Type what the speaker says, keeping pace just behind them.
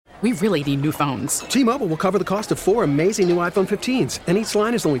We really need new phones. T-Mobile will cover the cost of 4 amazing new iPhone 15s, and each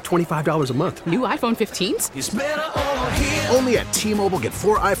line is only $25 a month. New iPhone 15s? It's better over here. Only at T-Mobile, get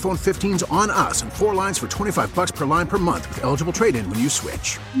 4 iPhone 15s on us and 4 lines for $25 per line per month with eligible trade-in when you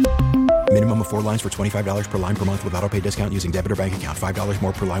switch. Minimum of 4 lines for $25 per line per month with autopay discount using debit or bank account. $5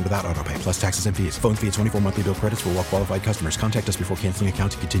 more per line without autopay, plus taxes and fees. Phone fee at 24 monthly bill credits for well-qualified customers. Contact us before canceling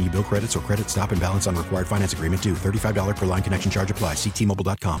account to continue bill credits or credit stop and balance on required finance agreement due. $35 per line connection charge applies. See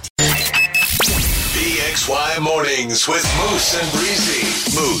T-Mobile.com. PXY Mornings with Moose and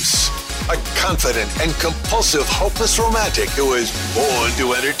Breezy. Moose, a confident and compulsive, hopeless romantic who is born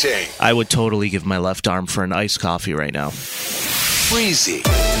to entertain. I would totally give my left arm for an iced coffee right now. Breezy,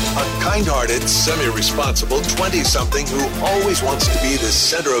 a kind-hearted, semi-responsible 20-something who always wants to be the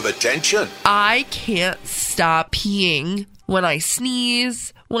center of attention. I can't stop peeing when I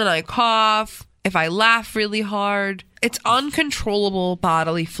sneeze, when I cough, if I laugh really hard. It's uncontrollable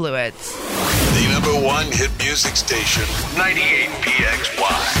bodily fluids. The number one hit music station, 98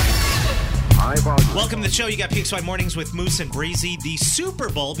 PXY. Welcome to the show. You got PXY Mornings with Moose and Breezy. The Super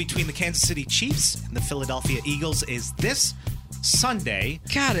Bowl between the Kansas City Chiefs and the Philadelphia Eagles is this Sunday.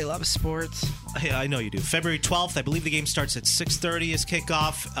 God, I love sports. I know you do. February 12th. I believe the game starts at 6:30 as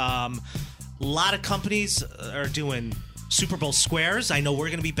kickoff. A lot of companies are doing Super Bowl squares. I know we're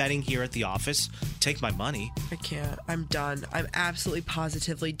going to be betting here at the office. Take my money. I can't. I'm done. I'm absolutely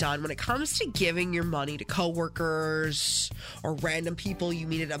positively done. When it comes to giving your money to coworkers or random people you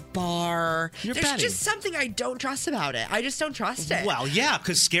meet at a bar, there's just something I don't trust about it. I just don't trust it. Well, yeah,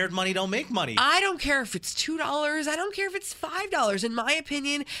 because scared money don't make money. I don't care if it's $2. I don't care if it's $5. In my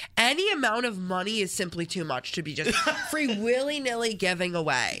opinion, any amount of money is simply too much to be just free willy-nilly giving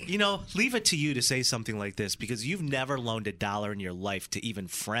away. You know, leave it to you to say something like this because you've never loaned $1 in your life to even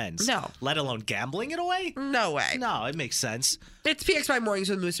friends. No. Let alone gambling it away? No way. No, it makes sense. It's PXY Mornings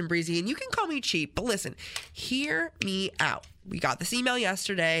with Moose and Breezy, and you can call me cheap, but listen, hear me out. We got this email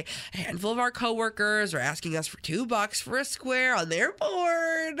yesterday. A handful of our coworkers are asking us for $2 for a square on their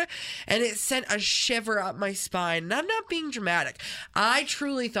board, and it sent a shiver up my spine. And I'm not being dramatic. I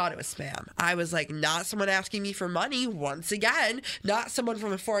truly thought it was spam. I was like, not someone asking me for money once again. Not someone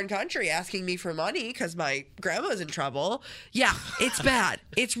from a foreign country asking me for money because my grandma's in trouble. Yeah, it's bad.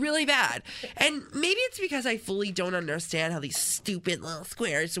 It's really bad. And maybe it's because I fully don't understand how these stupid little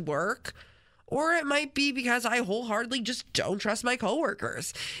squares work. Or it might be because I wholeheartedly just don't trust my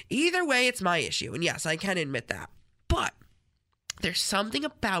coworkers. Either way, it's my issue. And yes, I can admit that. But there's something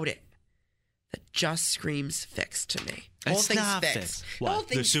about it that just screams fixed to me. The whole It's thing's not fixed. fixed. The What, whole the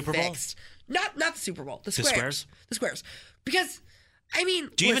thing's Super Bowl? fixed. Not the Super Bowl. The The squares. squares? The squares. Because, I mean,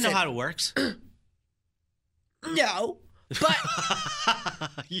 Do you even know listen, how it works? No. But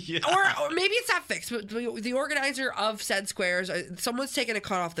Yeah. or maybe it's not fixed, but the organizer of said squares, someone's taking a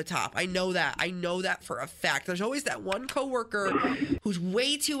cut off the top. I know that. I know that for a fact. There's always that one coworker who's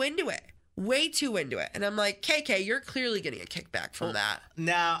way too into it. Way too into it. And I'm like, KK, you're clearly getting a kickback from that.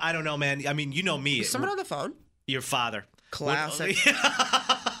 Nah, I don't know, man. I mean, you know me. Is someone on the phone? Your father. Classic.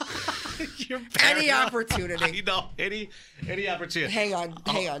 You're Any paranoid. opportunity. You know, any opportunity. Hang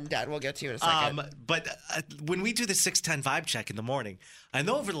on, Dad. We'll get to you in a second. But when we do the 610 vibe check in the morning, I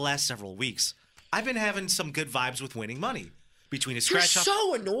know over the last several weeks, I've been having some good vibes with winning money between a You're scratch off.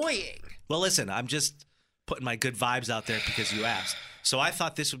 so annoying. Well, listen, I'm just putting my good vibes out there because you asked. So I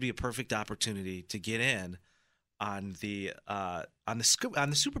thought this would be a perfect opportunity to get in on the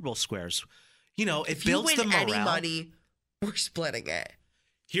Super Bowl squares. You know, it If you builds win the morale. any money, we're splitting it.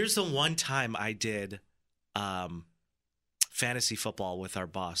 Here's the one time I did fantasy football with our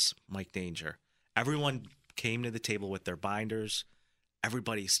boss, Mike Danger. Everyone came to the table with their binders.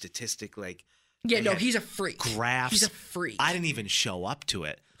 Everybody statistic Yeah, no, had he's a freak. graphs. He's a freak. I didn't even show up to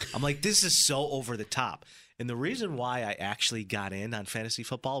it. I'm like, this is so over the top. And the reason why I actually got in on fantasy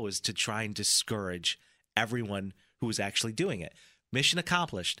football was to try and discourage everyone who was actually doing it. Mission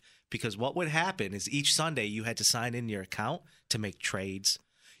accomplished. Because what would happen is each Sunday you had to sign in your account to make trades.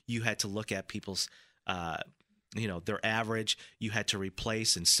 You had to look at people's, their average. You had to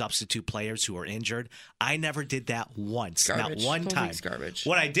replace and substitute players who were injured. I never did that once, Garbage. not one Whole time. week's garbage.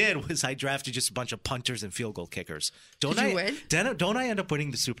 What I did was I drafted just a bunch of punters and field goal kickers. Don't Did I you win? Don't I end up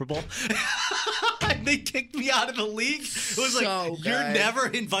winning the Super Bowl? They kicked me out of the league. It was So like, you're good. never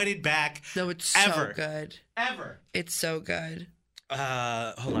invited back. No, it's ever. so good. Ever. It's so good.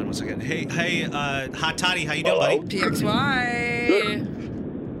 Hold on one second. Hey, Hot Toddy, how you doing, buddy? PXY.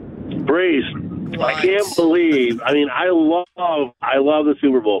 Breeze. What? I can't believe. I mean, I love the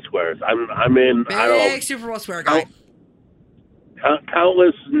Super Bowl squares. I'm in. I don't. Big Super Bowl square guy.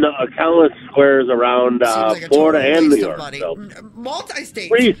 countless squares around Seems like a Florida total and New waste of York. money. So. Multi-state.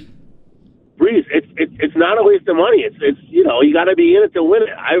 Breeze, it's not a waste of money. It's you got to be in it to win it.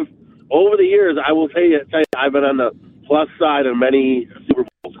 Over the years, I will tell you, I've been on the plus side of many Super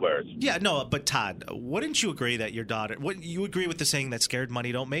Bowl squares. Yeah, no, but Todd, wouldn't you agree that your daughter? Wouldn't you agree with the saying that scared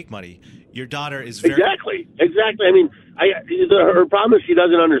money don't make money? Your daughter is very Exactly. I mean, her problem is she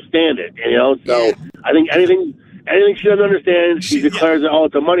doesn't understand it. So yeah. I think anything she doesn't understand, she declares that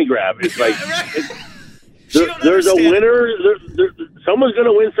it's a money grab. It's like there's a winner. Someone's going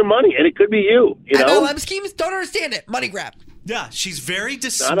to win some money, and it could be you. MLM schemes don't understand it. Money grab. Yeah, she's very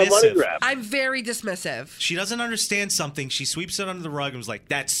dismissive. Not a money grab. I'm very dismissive. She doesn't understand something. She sweeps it under the rug and was like,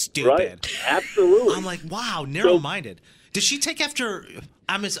 "That's stupid." Right? Absolutely. I'm like, wow, narrow-minded. Does she take after?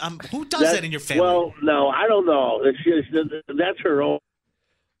 Who does that in your family? Well, no, I don't know. That's her own.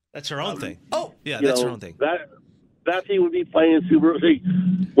 That's her own thing. Oh, yeah, that's her own thing. Bethany would be playing Super.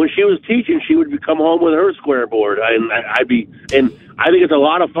 When she was teaching, she would come home with her square board, and I think it's a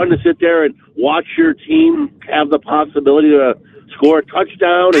lot of fun to sit there and watch your team have the possibility to score a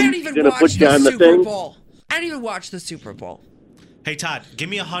touchdown and going to put you on the thing. I don't even watch the Super Bowl. Hey Todd, give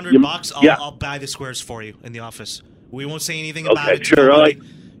me $100. I'll buy the squares for you in the office. We won't say anything about it. Sure.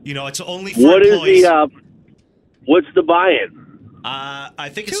 It's only for employees. What's the buy-in? I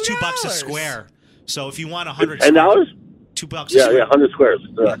think it's $2 a square. So if you want $100, $10, $2 a square. Yeah, 100 squares.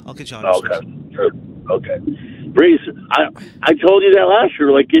 Yeah, I'll get you 100 squares. Sure. Okay. Breeze, I told you that last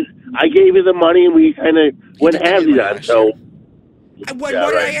year. I gave you the money and we kind of went halvesies on. So what did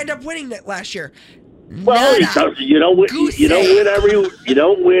I end up winning that last year? Well, you don't win every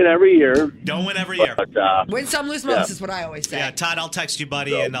year. Don't win every year. But, win some, lose most is what I always say. Yeah, Todd, I'll text you,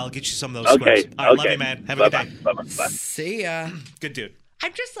 buddy, and I'll get you some of those squares. All right, love you, man. Have a good day. Bye-bye. See ya. Good dude.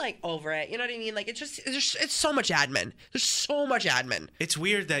 I'm just over it. You know what I mean? It's so much admin. There's so much admin. It's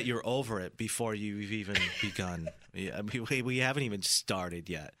weird that you're over it before you've even begun. We haven't even started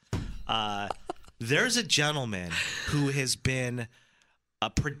yet. There's a gentleman who has been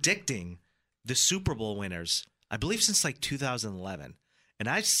predicting the Super Bowl winners, I believe since 2011. And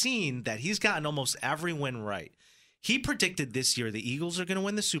I've seen that he's gotten almost every win right. He predicted this year the Eagles are going to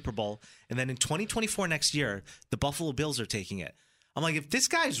win the Super Bowl, and then in 2024 next year, the Buffalo Bills are taking it. I'm like, if this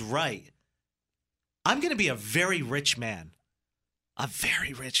guy's right, I'm going to be a very rich man. A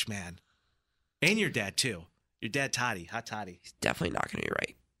very rich man. And your dad, too. Your dad, Toddy. Hot Toddy. He's definitely not going to be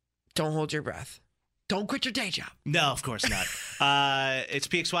right. Don't hold your breath. Don't quit your day job. No, of course not. It's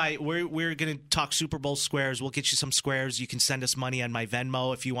PXY. We're going to talk Super Bowl squares. We'll get you some squares. You can send us money on my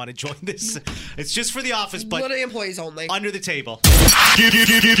Venmo if you want to join this. It's just for the office, but little employees only. Under the table. Get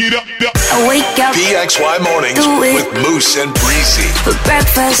Wake up. PXY Mornings with Moose and Breezy. For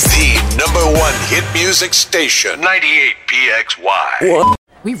breakfast. The #1 hit music station. 98 PXY. What?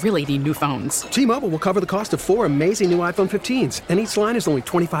 We really need new phones. T-Mobile will cover the cost of 4 amazing new iPhone 15s, and each line is only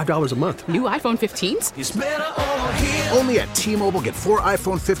 $25 a month. New iPhone 15s? It's better over here. Only at T-Mobile, get 4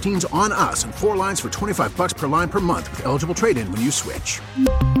 iPhone 15s on us and 4 lines for $25 per line per month with eligible trade-in when you switch.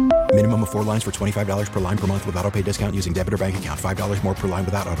 Minimum of 4 lines for $25 per line per month with autopay discount using debit or bank account. $5 more per line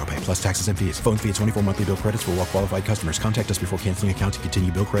without autopay, plus taxes and fees. Phone fee at 24 monthly bill credits for well-qualified customers. Contact us before canceling account to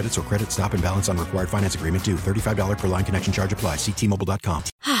continue bill credits or credit stop and balance on required finance agreement due. $35 per line connection charge applies. See T-Mobile.com.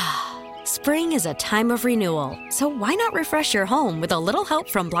 Spring is a time of renewal, so why not refresh your home with a little help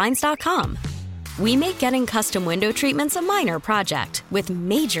from Blinds.com? We make getting custom window treatments a minor project with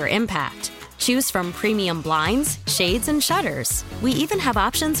major impact. Choose from premium blinds, shades, and shutters. We even have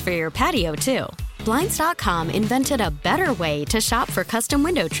options for your patio, too. Blinds.com invented a better way to shop for custom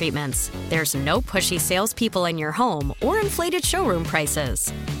window treatments. There's no pushy salespeople in your home or inflated showroom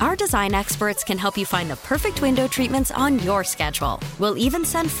prices. Our design experts can help you find the perfect window treatments on your schedule. We'll even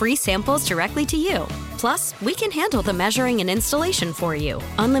send free samples directly to you. Plus, we can handle the measuring and installation for you.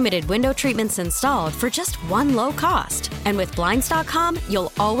 Unlimited window treatments installed for just one low cost. And with Blinds.com,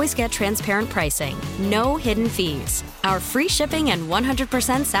 you'll always get transparent pricing. No hidden fees. Our free shipping and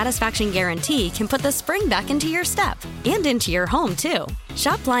 100% satisfaction guarantee can put the spring back into your step and into your home, too.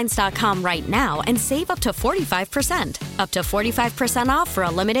 Shop Blinds.com right now and save up to 45%. Up to 45% off for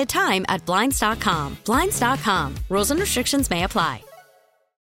a limited time at Blinds.com. Blinds.com. Rules and restrictions may apply.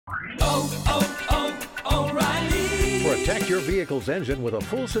 O'Reilly. Protect your vehicle's engine with a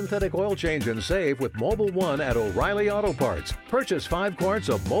full synthetic oil change and save with Mobil 1 at O'Reilly Auto Parts. Purchase 5 quarts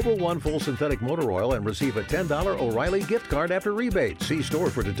of Mobil 1 full synthetic motor oil and receive a $10 O'Reilly gift card after rebate. See store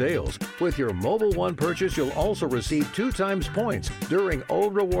for details. With your Mobil 1 purchase, you'll also receive 2 times points during O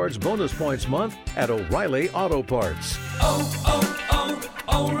Rewards Bonus Points Month at O'Reilly Auto Parts.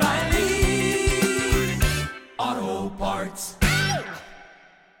 O'Reilly Auto Parts.